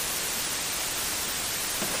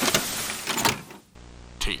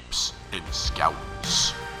Tapes and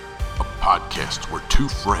Scowls, a podcast where two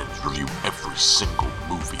friends review every single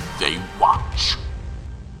movie they watch.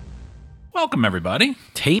 Welcome, everybody.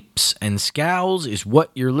 Tapes and Scowls is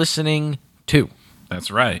what you're listening to,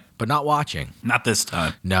 That's right. but not watching. Not this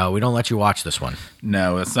time. No, we don't let you watch this one.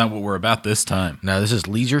 No, that's not what we're about this time. No, this is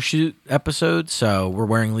leisure suit episode, so we're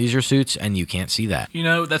wearing leisure suits, and you can't see that. You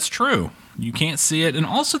know, that's true. You can't see it. And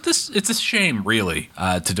also, it's a shame, really,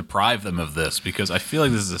 to deprive them of this, because I feel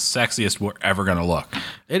like this is the sexiest we're ever going to look.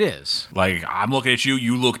 It is. Like, I'm looking at you,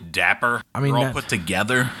 you look dapper. I mean, we're all put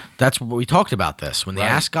together. That's what we talked about this. When the Right.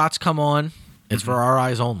 Ascots come on, it's for our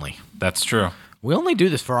eyes only. That's true. We only do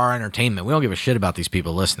this for our entertainment. We don't give a shit about these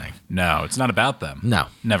people listening. No, it's not about them. No.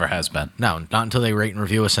 Never has been. No, not until they rate and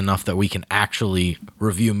review us enough that we can actually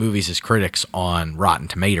review movies as critics on Rotten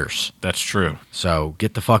Tomatoes. That's true. So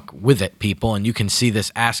get the fuck with it, people, and you can see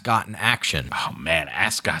this Ascot in action. Oh, man,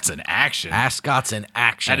 Ascots in action. Ascots in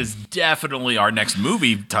action. That is definitely our next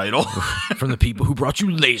movie title. From the people who brought you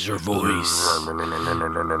Laser Voice.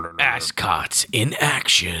 Ascots in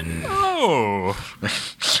action. Oh.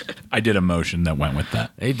 I did a motion that went with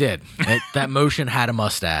that. They did. That motion had a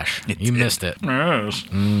mustache. You missed it. Yes.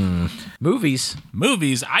 Movies.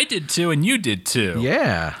 Movies, I did too, and you did too.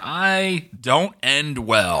 Yeah. I don't end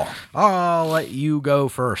well. I'll let you go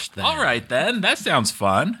first then. All right, then. That sounds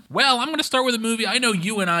fun. Well, I'm going to start with a movie I know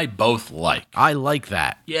you and I both like. I like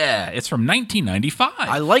that. Yeah, it's from 1995.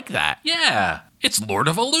 I like that. Yeah, it's Lord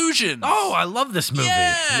of Illusion. Oh, I love this movie.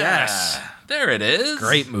 Yeah. Yes. There it is.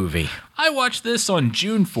 Great movie. I watched this on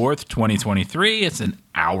June 4th, 2023. It's an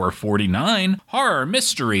hour 49 horror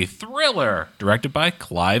mystery thriller directed by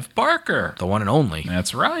Clive Barker. The one and only.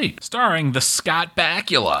 That's right. Starring the Scott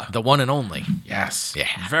Bakula. The one and only. Yes. Yeah.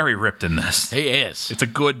 Very ripped in this. He is. It's a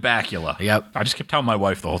good Bakula. Yep. I just kept telling my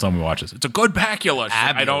wife the whole time we watch this. It's a good Bakula. She's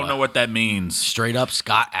like, I don't Abula. know what that means. Straight up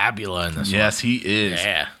Scott Abula in this Yes, he is.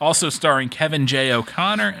 Yeah. Also starring Kevin J.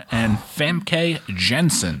 O'Connor and Famke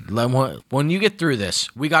Jensen. one. When you get through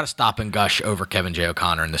this, we got to stop and gush over Kevin J.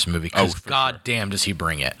 O'Connor in this movie because for goddamn does he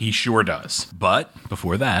bring it. He sure does. But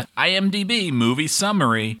before that, IMDb movie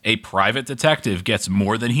summary. A private detective gets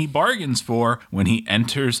more than he bargains for when he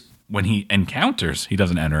encounters. He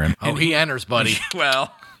doesn't enter him. Oh, he enters, buddy.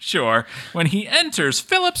 Well, sure. When he enters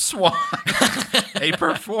Philip Swan, a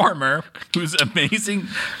performer who's amazing.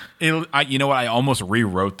 You know what? I almost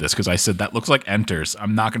rewrote this because I said that looks like enters.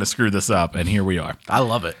 I'm not going to screw this up, and here we are. I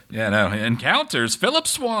love it. Yeah, no. Encounters Philip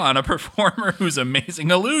Swan, a performer whose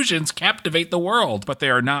amazing illusions captivate the world, but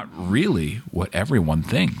they are not really what everyone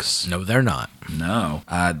thinks. No, they're not. No.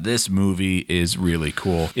 This movie is really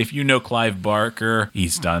cool. If you know Clive Barker,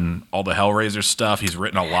 he's done all the Hellraiser stuff. He's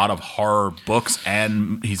written a lot of horror books,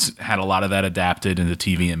 and he's had a lot of that adapted into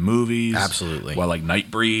TV and movies. Absolutely. Well, like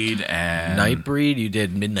Nightbreed and... Nightbreed, you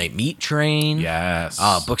did Midnight Meat Train. Yes.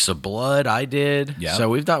 Books of Blood, I did. Yep. So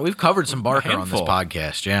we've covered some Barker on this handful.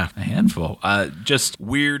 podcast, yeah. A handful. Just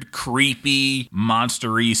weird, creepy,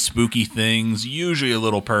 monstery, spooky things, usually a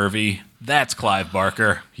little pervy. That's Clive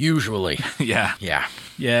Barker. Usually. Yeah. Yeah,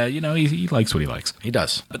 Yeah, you know, he likes what he likes. he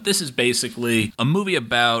does. But this is basically a movie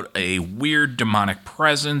about a weird demonic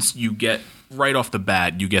presence. You get right off the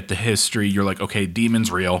bat, you get the history. You're like, okay,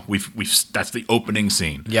 demon's real. We've that's the opening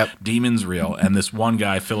scene. Yep. Demon's real. And this one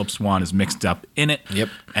guy, Philip Swan, is mixed up in it. Yep.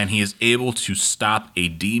 And he is able to stop a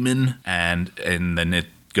demon, and then it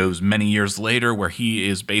goes many years later where he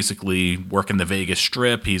is basically working the Vegas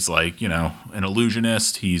Strip. He's like, you know, an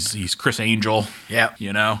illusionist. He's Chris Angel. Yep.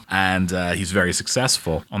 You know, and he's very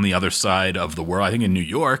successful on the other side of the world. I think in New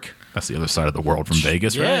York. That's the other side of the world from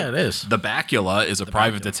Vegas, right? Yeah, it is. The Bakula is a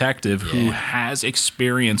private detective who has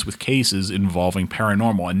experience with cases involving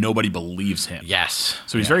paranormal, and nobody believes him. Yes.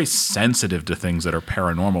 So he's very sensitive to things that are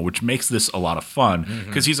paranormal, which makes this a lot of fun.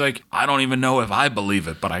 Because he's like, I don't even know if I believe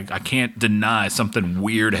it, but I can't deny something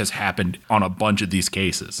weird has happened on a bunch of these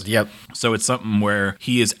cases. Yep. So it's something where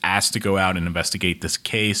he is asked to go out and investigate this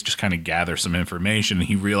case, just kind of gather some information, and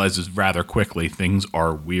he realizes rather quickly things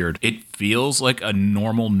are weird. It feels like a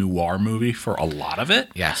normal noir movie for a lot of it.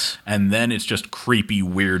 Yes. And then it's just creepy,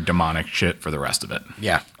 weird, demonic shit for the rest of it.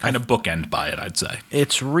 Yeah. Kind of bookend by it, I'd say.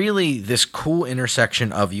 It's really this cool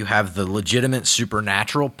intersection of you have the legitimate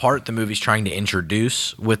supernatural part the movie's trying to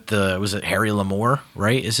introduce with was it Harry Lamour,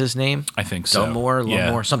 right? Is his name? I think so.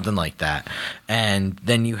 Lamour, something like that. And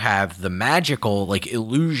then you have the magical, like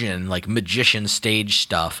illusion, like magician stage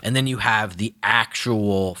stuff. And then you have the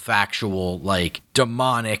actual, factual, like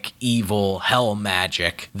demonic, evil, hell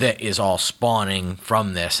magic that is all spawning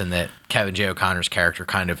from this, and that Kevin J. O'Connor's character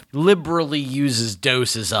kind of liberally uses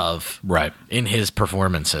doses of in his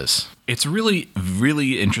performances. It's really,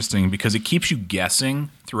 really interesting because it keeps you guessing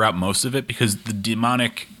throughout most of it, because the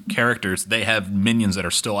demonic characters, they have minions that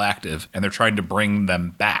are still active and they're trying to bring them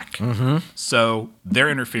back. Mm-hmm. So they're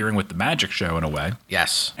interfering with the magic show in a way.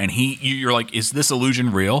 Yes. And you're like, is this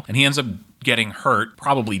illusion real? And he ends up getting hurt,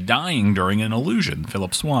 probably dying during an illusion,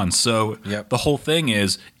 Philip Swan. So the whole thing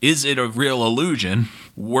is it a real illusion?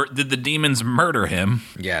 Did the demons murder him?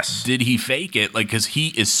 Yes. Did he fake it? Like, because he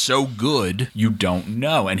is so good, you don't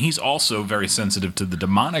know. And he's also very sensitive to the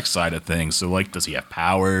demonic side of things. So, like, does he have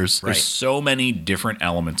powers? Right. There's so many different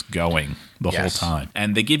elements going the whole time.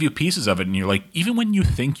 And they give you pieces of it, and you're like, even when you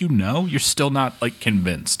think you know, you're still not, like,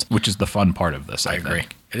 convinced, which is the fun part of this, I agree.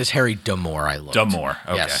 think. It is Harry D'Amour, I love. D'Amour,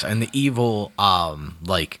 okay. Yes, and the evil,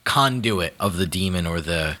 conduit of the demon or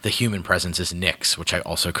the human presence is Nyx, which I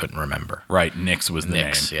also couldn't remember. Right, Nyx was the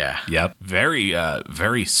Nyx, name. yeah. Yep. Very,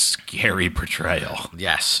 very scary portrayal.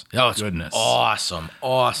 Yes. Oh, it's goodness.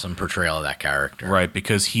 Awesome portrayal of that character. Right,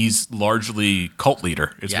 because he's largely cult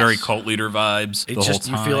leader. It's very cult leader vibes the whole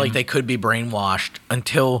time. You feel like they could be brainwashed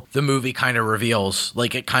until the movie kind of reveals,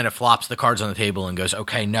 like it kind of flops the cards on the table and goes,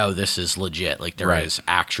 okay, no, this is legit. Like there is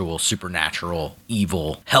actual supernatural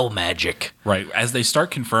evil hell magic. Right. As they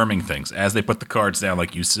start confirming things, as they put the cards down,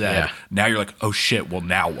 like you said, now you're like, oh shit, well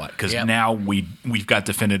now what? Because now we've got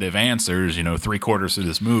definitive answers, 3/4 of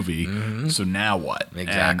this movie. Mm-hmm. So now what?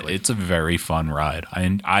 Exactly. And it's a very fun ride.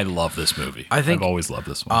 I love this movie. I've always loved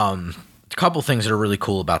this one. A couple things that are really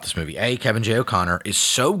cool about this movie. Kevin J. O'Connor is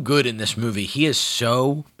so good in this movie. He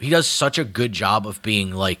does such a good job of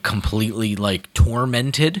being like completely like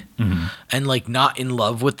tormented and like not in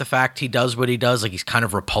love with the fact he does what he does. Like he's kind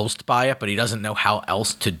of repulsed by it, but he doesn't know how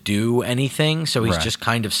else to do anything. So he's just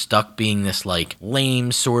kind of stuck being this like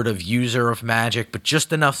lame sort of user of magic, but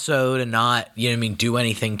just enough so to not, do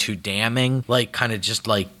anything too damning. Like kind of just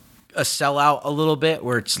like a sellout a little bit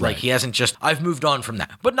where it's like he hasn't just I've moved on from that,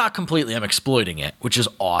 but not completely. I'm exploiting it, which is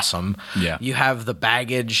awesome. Yeah. You have the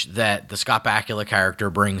baggage that the Scott Bakula character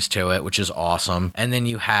brings to it, which is awesome. And then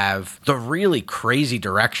you have the really crazy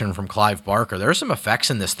direction from Clive Barker. There are some effects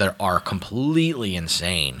in this that are completely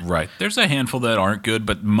insane. Right. There's a handful that aren't good,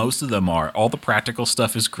 but most of them are. All the practical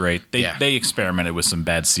stuff is great. They experimented with some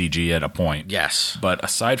bad CG at a point. Yes. But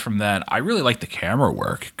aside from that, I really like the camera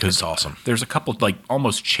work because it's awesome. There's a couple like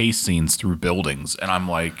almost chase scenes through buildings, and I'm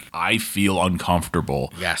like, I feel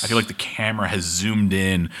uncomfortable. Yes. I feel like the camera has zoomed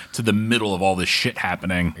in to the middle of all this shit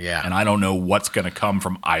happening. Yeah. And I don't know what's going to come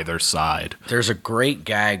from either side. There's a great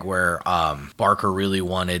gag where Barker really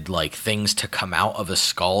wanted like things to come out of a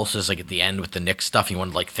skull. So it's like at the end with the Nyx stuff, he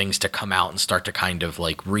wanted like things to come out and start to kind of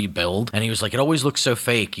like rebuild. And he was like, it always looks so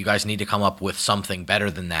fake. You guys need to come up with something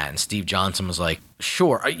better than that. And Steve Johnson was like,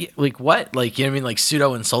 sure. Like what? Like, you know what I mean? Like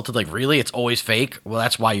pseudo insulted. Like, really? It's always fake? Well,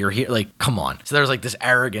 that's why you're here. Like, come on. So there's like this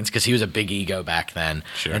arrogance because he was a big ego back then.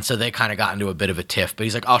 Sure. And so they kind of got into a bit of a tiff. But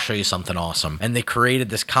he's like, I'll show you something awesome. And they created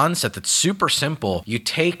this concept that's super simple. You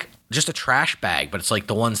take just a trash bag, but it's like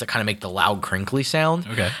the ones that kind of make the loud crinkly sound.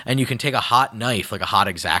 Okay. And you can take a hot knife, like a hot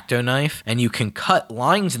X-Acto knife, and you can cut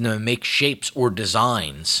lines in them and make shapes or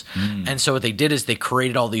designs. And so what they did is they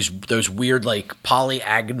created all those weird like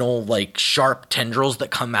polyagonal like sharp tendrils that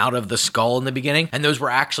come out of the skull in the beginning, and those were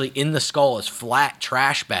actually in the skull as flat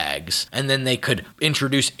trash bags. And then they could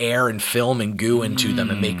introduce air and film and goo into them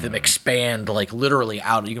and make them expand like literally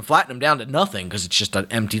out. You can flatten them down to nothing because it's just an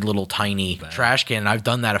empty little tiny trash can. And I've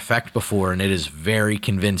done that effect before, and it is very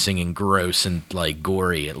convincing and gross and like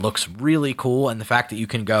gory. It looks really cool, and the fact that you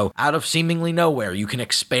can go out of seemingly nowhere, you can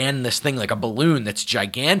expand this thing like a balloon that's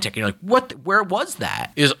gigantic, and you're like, what? Where was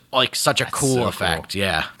that? Is like such a cool effect. Cool.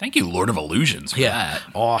 Yeah. Thank you, Lord of Illusions. For that.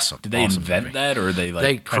 Awesome. Did they invent that, or they like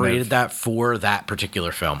they created that for that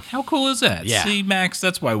particular film? How cool is that? Yeah. See, Max,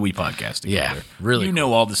 that's why we podcast together. Yeah, really. You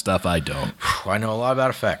know all the stuff I don't. I know a lot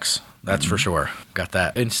about effects. That's for sure. Got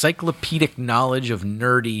that encyclopedic knowledge of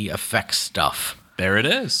nerdy effects stuff. There it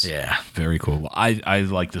is. Yeah. Very cool. I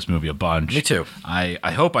like this movie a bunch. Me too. I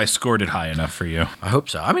hope I scored it high enough for you. I hope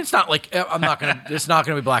so. I mean, it's not like it's not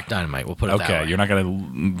gonna be Black Dynamite. We'll put it that way. Okay, you're not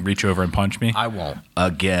gonna reach over and punch me? I won't.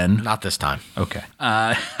 Again? Not this time. Okay.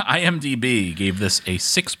 IMDb gave this a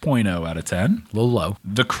 6.0 out of 10. A little low.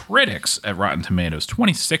 The critics at Rotten Tomatoes,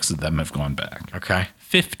 26 of them have gone back. Okay.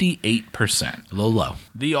 58%. A little low.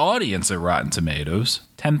 The audience at Rotten Tomatoes,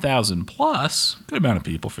 10,000 plus. Good amount of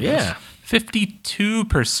people for this.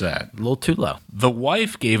 52%. A little too low. The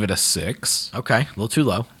wife gave it a 6. Okay. A little too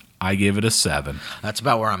low. I gave it a 7. That's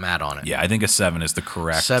about where I'm at on it. Yeah, I think a 7 is the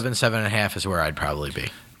correct. 7.5 is where I'd probably be.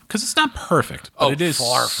 Because it's not perfect, but it is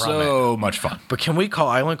far from so much fun. But can we call?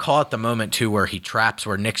 I only call it the moment too where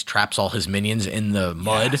Nix traps all his minions in the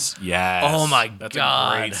mud. Yes. Oh my That's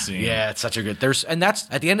god. a great scene. Yeah, it's such a good. And that's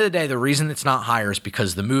at the end of the day, the reason it's not higher is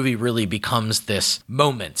because the movie really becomes this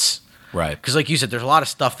moments. Right. Because like you said, there's a lot of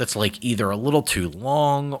stuff that's like either a little too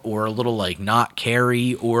long or a little like not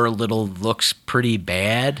carry or a little looks pretty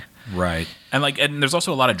bad. Right. And there's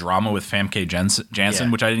also a lot of drama with Famke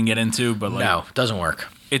Janssen, which I didn't get into, but like no, doesn't work.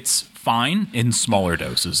 It's fine in smaller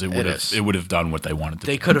doses. It would have done what they wanted to.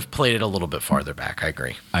 They could have played it a little bit farther back. I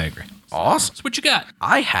agree. Awesome. So what you got?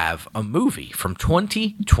 I have a movie from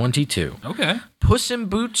 2022. Okay. Puss in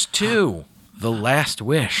Boots 2. The Last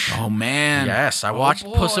Wish. Oh, man. Yes, I watched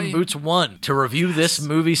Puss in Boots 1 to review this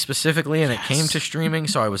movie specifically, and it came to streaming,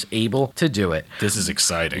 so I was able to do it. This is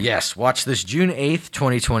exciting. Yes, watch this June 8th,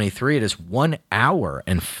 2023. It is 1 hour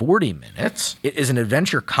and 40 minutes. It is an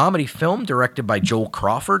adventure comedy film directed by Joel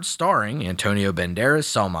Crawford, starring Antonio Banderas,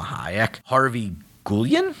 Salma Hayek, Harvey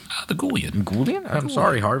Guillen? The Guillen. Guillen? I'm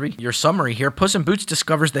sorry, Harvey. Your summary here. Puss in Boots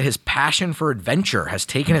discovers that his passion for adventure has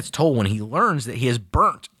taken its toll when he learns that he has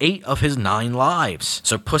burnt 8 of his 9 lives.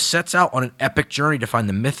 So Puss sets out on an epic journey to find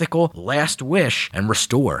the mythical last wish and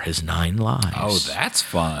restore his 9 lives. Oh, that's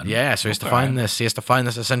fun. Yeah, so he has to find this. He has to find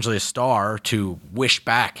this essentially a star to wish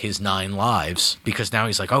back his 9 lives because now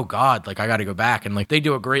he's like, oh God, like I got to go back. And like they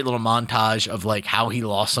do a great little montage of like how he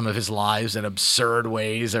lost some of his lives in absurd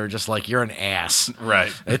ways. They're just like, you're an ass.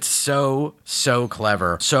 Right. It's so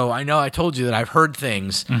clever. So I know I told you that I've heard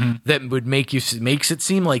things that would makes it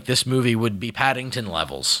seem like this movie would be Paddington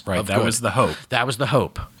levels. Right. That good. was the hope. That was the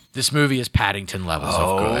hope. This movie is Paddington levels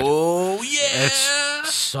of good. Oh, yeah.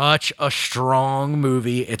 It's such a strong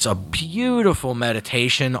movie. It's a beautiful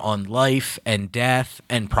meditation on life and death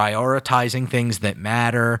and prioritizing things that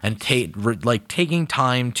matter and taking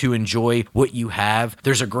time to enjoy what you have.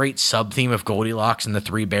 There's a great sub-theme of Goldilocks and the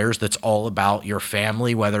Three Bears that's all about your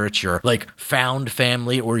family, whether it's your like found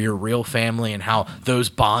family or your real family and how those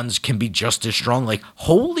bonds can be just as strong. Like,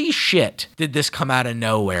 holy shit, did this come out of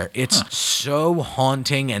nowhere? It's so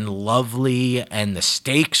haunting and lovely, and the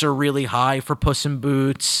stakes are really high for Puss in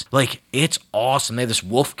Boots. Like, it's awesome. They have this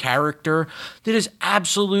wolf character that is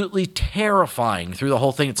absolutely terrifying through the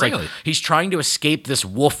whole thing. It's really? like he's trying to escape this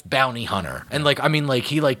wolf bounty hunter, and like, I mean, like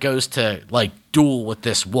he like goes to like duel with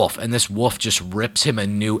this wolf, and this wolf just rips him a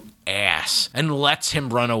new ass and lets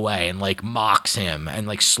him run away and like mocks him and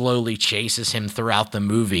like slowly chases him throughout the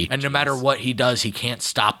movie. And no matter what he does, he can't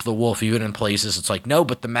stop the wolf, even in places it's like, no,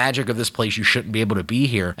 but the magic of this place, you shouldn't be able to be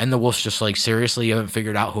here. And the wolf's just like, seriously, you haven't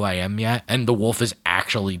figured out who I am yet? And the wolf is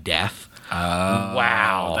actually death.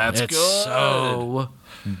 Wow, that's it's good. So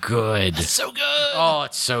good. That's so good. Oh,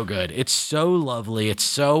 it's so good. It's so lovely. It's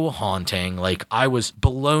so haunting. Like, I was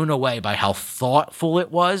blown away by how thoughtful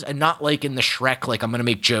it was, and not like in the Shrek, like I'm going to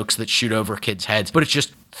make jokes that shoot over kids' heads, but it's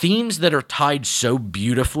just themes that are tied so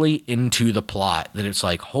beautifully into the plot that it's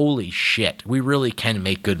like, holy shit, we really can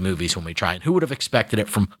make good movies when we try. And who would have expected it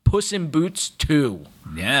from Puss in Boots 2?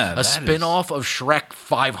 Yeah. A spin-off of Shrek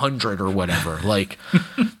 500 or whatever. Like,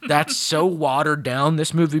 that's so watered down.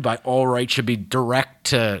 This movie, by all rights, should be direct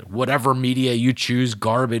to whatever media you choose,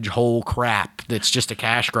 garbage hole crap that's just a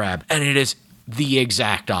cash grab. And it is the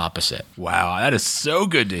exact opposite. Wow, that is so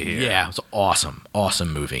good to hear. Yeah, it's awesome.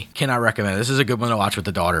 Awesome movie. Cannot recommend it. This is a good one to watch with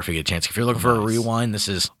the daughter if you get a chance. If you're looking for a rewind, this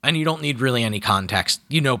is, and you don't need really any context.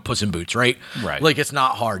 You know Puss in Boots, right? Right. Like, it's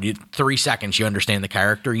not hard. 3 seconds, you understand the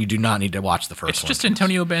character. You do not need to watch the first one. It's just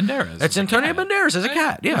Antonio Banderas. It's Antonio Banderas as a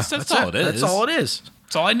cat. Yeah, That's all it is. That's all it is.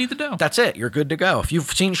 That's all I need to know. That's it. You're good to go. If you've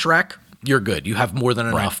seen Shrek, you're good. You have more than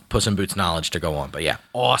enough Puss in Boots knowledge to go on. But yeah,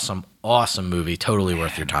 awesome movie. Totally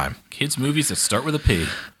worth your time. Kids' movies that start with a P.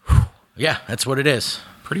 Yeah, that's what it is.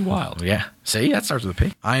 Pretty wild. Yeah. See, that starts with a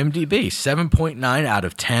P. IMDb, 7.9 out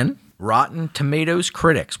of 10. Rotten Tomatoes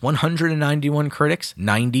critics, 191 critics,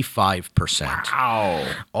 95%. Wow.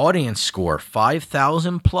 Audience score,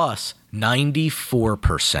 5,000 plus,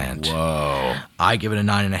 94%. Whoa. I give it a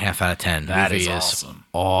 9.5 out of 10. That Movie is awesome.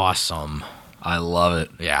 Awesome. I love it.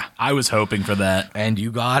 Yeah. I was hoping for that. And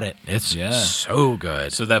you got it. It's so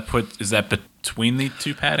good. So is that between the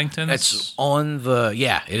two Paddingtons? It's on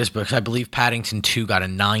it is, because I believe Paddington 2 got a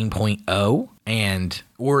 9.0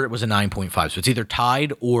 or it was a 9.5. So it's either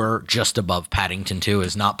tied or just above Paddington 2.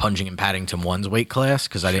 Is not punching in Paddington 1's weight class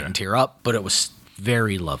because I didn't tear up, but it was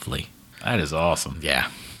very lovely. That is awesome.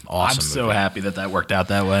 Yeah. Awesome. I'm so happy that worked out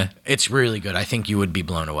that way. It's really good. I think you would be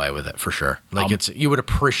blown away with it for sure. Like, you would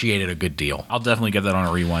appreciate it a good deal. I'll definitely get that on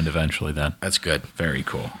a rewind eventually then. That's good. Very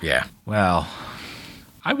cool. Yeah. Well,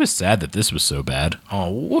 I was sad that this was so bad.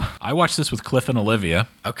 Oh, I watched this with Cliff and Olivia.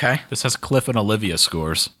 okay. This has Cliff and Olivia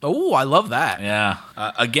scores. Oh, I love that. Yeah.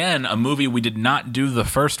 Again, a movie we did not do the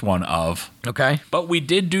first one of, Okay. but we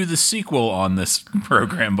did do the sequel on this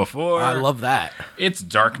program before. I love that. It's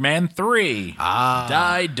Darkman 3.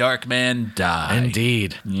 Die, Darkman, die.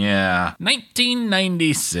 Indeed. Yeah.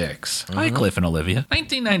 1996. Hi, Cliff and Olivia.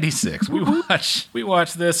 1996. We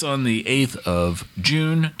watched this on the 8th of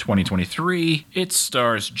June, 2023. It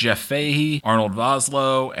stars Jeff Fahey, Arnold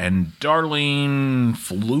Vosloo, and Darlene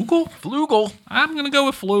Flugel? I'm going to go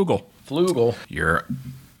with Flugel. Your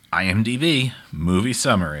IMDb movie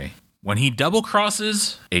summary. When he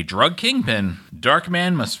double-crosses a drug kingpin,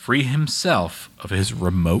 Darkman must free himself of his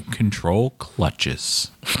remote control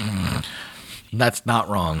clutches. That's not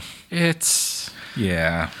wrong.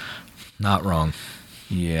 Yeah. Not wrong.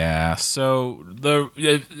 Yeah, so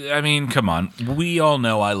come on. We all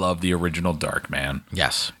know I love the original Darkman.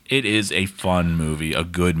 Yes, It is a fun movie, a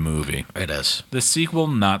good movie. it is. The sequel,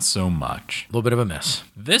 not so much. A little bit of a miss.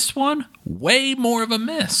 This one, way more of a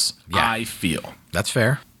miss, Yeah. I feel. That's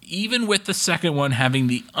fair. Even with the second one having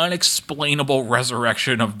the unexplainable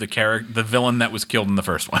resurrection of the villain that was killed in the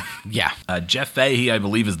first one. Yeah. Jeff Fahey, I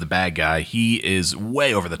believe, is the bad guy. He is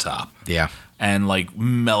way over the top. Yeah. And like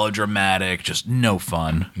melodramatic, just no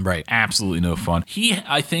fun. Right. Absolutely no fun. He,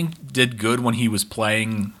 I think, did good when he was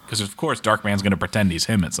playing, because of course Darkman's going to pretend he's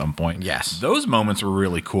him at some point. Yes. Those moments were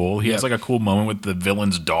really cool. He has like a cool moment with the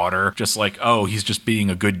villain's daughter, just like, oh, he's just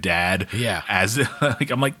being a good dad. Yeah. As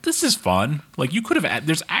like, I'm like, this is fun. Like you could have,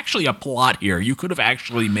 there's actually a plot here. You could have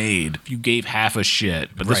actually made if you gave half a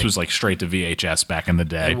shit, but this Right. was like straight to VHS back in the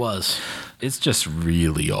day. It was. It's just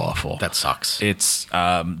really awful. That sucks. It's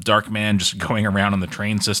Darkman just going around on the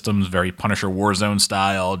train systems, very Punisher Warzone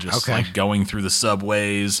style, just Okay. like going through the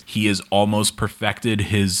subways. He has almost perfected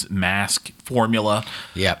his mask formula.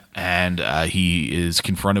 Yep. And he is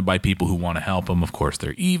confronted by people who want to help him. Of course,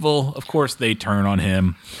 they're evil. Of course, they turn on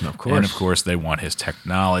him. Of course. And of course, they want his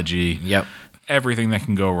technology. Yep. Everything that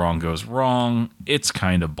can go wrong goes wrong. It's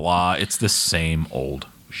kind of blah. It's the same old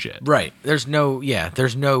shit. Right. There's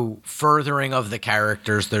no furthering of the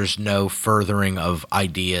characters. There's no furthering of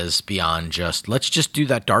ideas beyond just, let's just do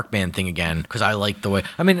that Darkman thing again because I like the way.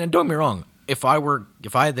 I mean, and don't get me wrong. If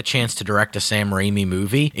I had the chance to direct a Sam Raimi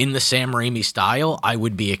movie in the Sam Raimi style, I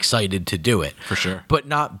would be excited to do it. For sure. But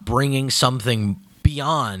not bringing something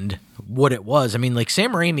beyond what it was. I mean, like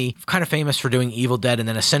Sam Raimi, kind of famous for doing Evil Dead and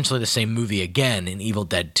then essentially the same movie again in Evil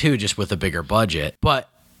Dead 2, just with a bigger budget. But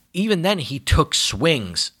even then, he took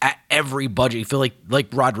swings at every budget. You feel like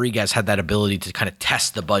Rodriguez had that ability to kind of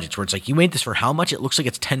test the budgets where it's like, you made this for how much? It looks like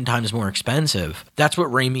it's 10 times more expensive. That's what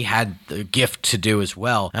Raimi had the gift to do as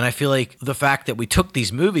well. And I feel like the fact that we took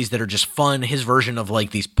these movies that are just fun, his version of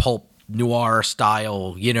like these pulp noir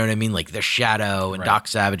style, you know what I mean? Like The Shadow and Right. Doc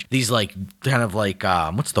Savage. These like kind of like,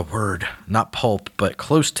 what's the word? Not pulp, but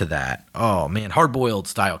close to that. Oh man, hard-boiled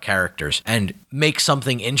style characters and make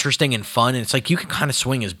something interesting and fun. And it's like you can kind of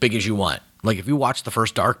swing as big as you want. Like if you watch the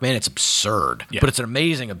first Darkman, it's absurd, Yeah. but it's an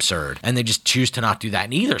amazing absurd. And they just choose to not do that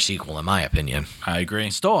in either sequel, in my opinion. I agree.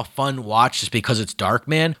 It's still a fun watch just because it's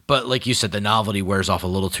Darkman, but like you said, the novelty wears off a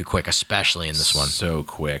little too quick, especially in this one. So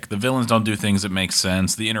quick. The villains don't do things that make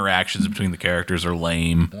sense. The interactions between the characters are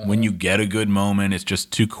lame. When you get a good moment, it's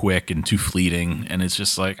just too quick and too fleeting. And it's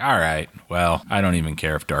just like, all right, well, I don't even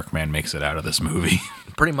care if Darkman makes it out of this movie.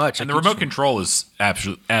 Pretty much. And the remote control is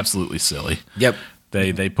absolutely silly. Yep.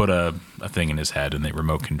 They put a thing in his head and they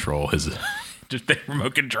remote control his. They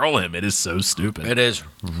remote control him. It is so stupid. It is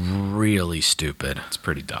really stupid. It's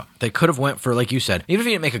pretty dumb. They could have went for, like you said, even if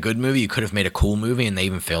you didn't make a good movie, you could have made a cool movie, and they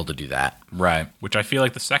even failed to do that. Right. Which I feel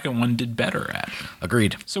like the second one did better at.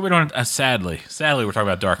 Agreed. So we don't. Sadly, we're talking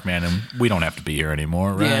about Darkman, and we don't have to be here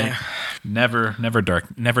anymore, right? Yeah. Never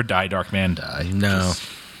die, Darkman, die. No.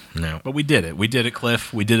 No. But we did it. We did it,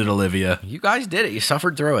 Cliff. We did it, Olivia. You guys did it. You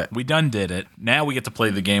suffered through it. We done did it. Now we get to play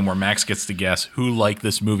the game where Max gets to guess who liked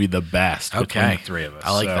this movie the best between Okay. the three of us.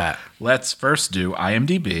 I like that. Let's first do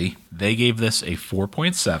IMDb. They gave this a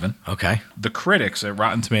 4.7. Okay. The critics at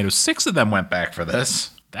Rotten Tomatoes, 6 of them went back for this.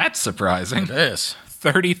 That's surprising. It is.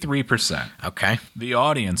 33%. Okay. The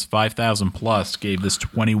audience, 5,000 plus, gave this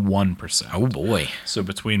 21%. Oh, boy. So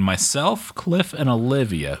between myself, Cliff, and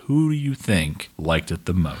Olivia, who do you think liked it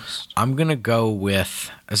the most? I'm going to go with,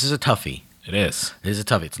 this is a toughie. It is. It is a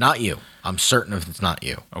toughie. It's not you. I'm certain if it's not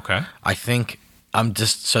you. Okay. I think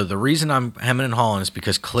So the reason I'm hemming and hawing is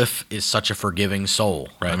because Cliff is such a forgiving soul.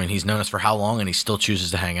 Right. I mean, he's known us for how long, and he still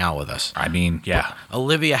chooses to hang out with us. I mean, yeah.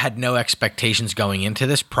 Olivia had no expectations going into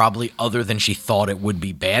this, probably other than she thought it would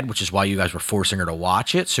be bad, which is why you guys were forcing her to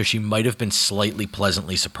watch it. So she might have been slightly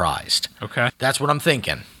pleasantly surprised. Okay. That's what I'm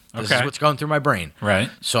thinking. This is Okay. what's going through my brain. Right.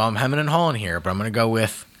 So I'm hemming and hawing here, but I'm going to go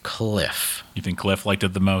with Cliff. You think Cliff liked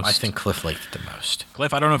it the most? I think Cliff liked it the most.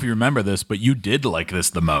 Cliff, I don't know if you remember this, but you did like this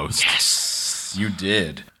the most. Yes. You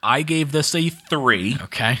did. I gave this a 3.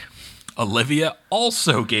 Okay. Olivia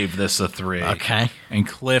also gave this a 3. Okay. And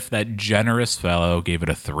Cliff, that generous fellow, gave it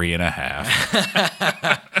a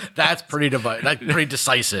 3.5. That's pretty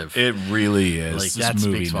decisive. It really is. Like, This that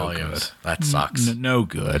movie, speaks no volumes. good. That sucks. No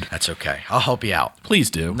good. That's okay. I'll help you out. Please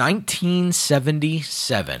do.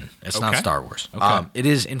 1977. It's not Okay. Star Wars. Okay. It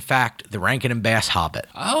is, in fact, the Rankin and Bass Hobbit.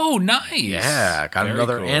 Oh, nice. Yeah, got Very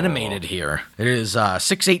another cool. animated here. It is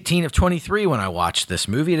 6/18 of 23 when I watched this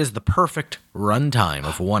movie. It is the perfect runtime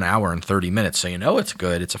of 1 hour and 30 minutes, so you know it's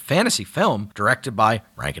good. It's a fantasy film directed by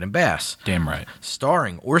Rankin and Bass, Damn right.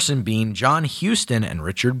 starring Orson Bean, John Huston, and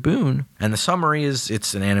Richard Boone. And the summary is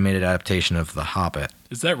it's an animated adaptation of The Hobbit.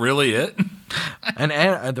 Is that really it?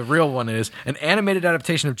 And the real one is an animated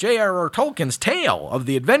adaptation of J.R.R. Tolkien's tale of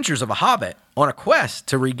the adventures of a hobbit on a quest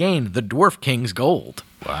to regain the Dwarf King's gold.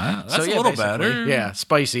 Wow. That's So, a yeah, little basically, better. Yeah,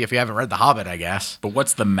 spicy if you haven't read The Hobbit, I guess. But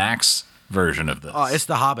what's the max version of this? Oh, it's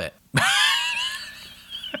The Hobbit.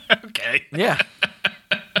 okay. Yeah.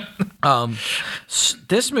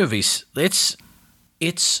 This movie,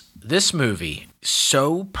 this movie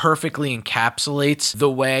so perfectly encapsulates the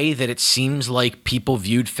way that it seems like people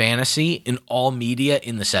viewed fantasy in all media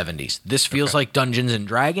in the 70s. This feels like Dungeons and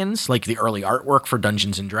Dragons, like the early artwork for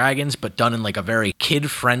Dungeons and Dragons, but done in like a very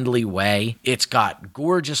kid-friendly way. It's got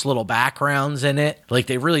gorgeous little backgrounds in it. Like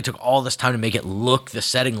they really took all this time to make it the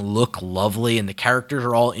setting look lovely, and the characters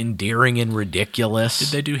are all endearing and ridiculous. Did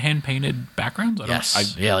they do hand-painted backgrounds? Yes. I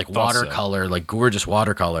Like thought so. watercolor, like gorgeous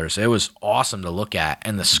watercolors. It was awesome to look at.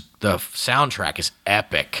 And the soundtrack is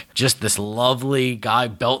epic. Just this lovely guy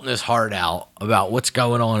belting his heart out about what's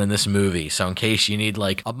going on in this movie. So in case you need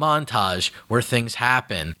like a montage where things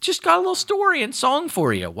happen, just got a little story and song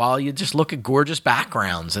for you while you just look at gorgeous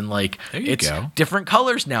backgrounds. And like, There you it's go. different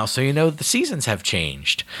colors now. So you know the seasons have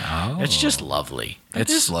changed. Oh. It's just lovely. It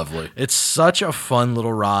is lovely. It's such a fun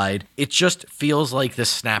little ride. It just feels like this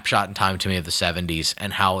snapshot in time to me of the 70s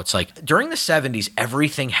and how it's like during the 70s,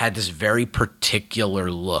 everything had this very particular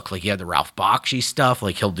look. Like you had the Ralph Bakshi stuff,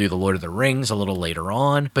 like he'll do the Lord of the Rings a little later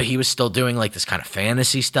on, but he was still doing like this kind of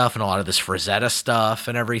fantasy stuff and a lot of this Frazetta stuff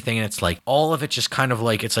and everything. And it's like all of it just kind of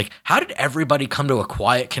like, it's like, how did everybody come to a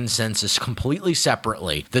quiet consensus completely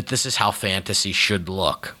separately that this is how fantasy should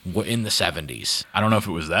look in the 70s? I don't know if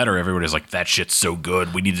it was that or everybody's like, that shit's so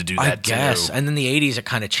good. We need to do that I guess. too. And then the 80s, it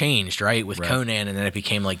kind of changed, right? With Conan, and then it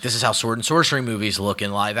became like, this is how sword and sorcery movies look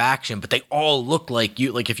in live action, but they all look like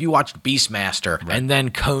you. Like if you watched Beastmaster and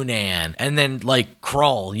then Conan and then like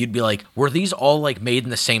Crawl, you'd be like, were these all like made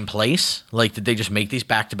in the same place? Like, did they just make these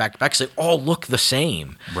back to back to back? 'Cause they all look the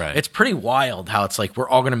same. Right. It's pretty wild how it's like, we're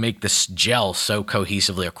all going to make this gel so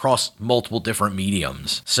cohesively across multiple different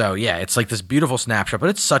mediums. So yeah, it's like this beautiful snapshot, but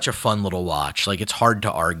it's such a fun little watch. Like it's hard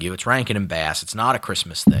to argue. It's Rankin and Bass. It's not a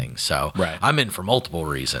Christmas thing. So I'm in for multiple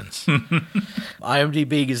reasons.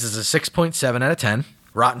 IMDb gives this a 6.7 out of 10.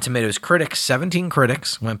 Rotten Tomatoes critics, 17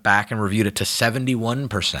 critics, went back and reviewed it to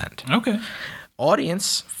 71%. Okay.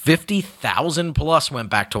 Audience, 50,000 plus went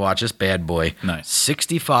back to watch this bad boy. Nice.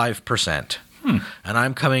 65%. And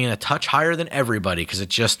I'm coming in a touch higher than everybody because it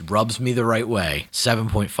just rubs me the right way.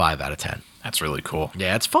 7.5 out of 10. That's really cool.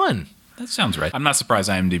 Yeah, it's fun. That sounds right. I'm not surprised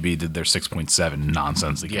IMDb did their 6.7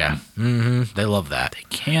 nonsense again. Mm-hmm. They love that.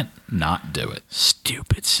 Can't not do it.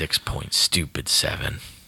 Stupid 6 point, stupid 7.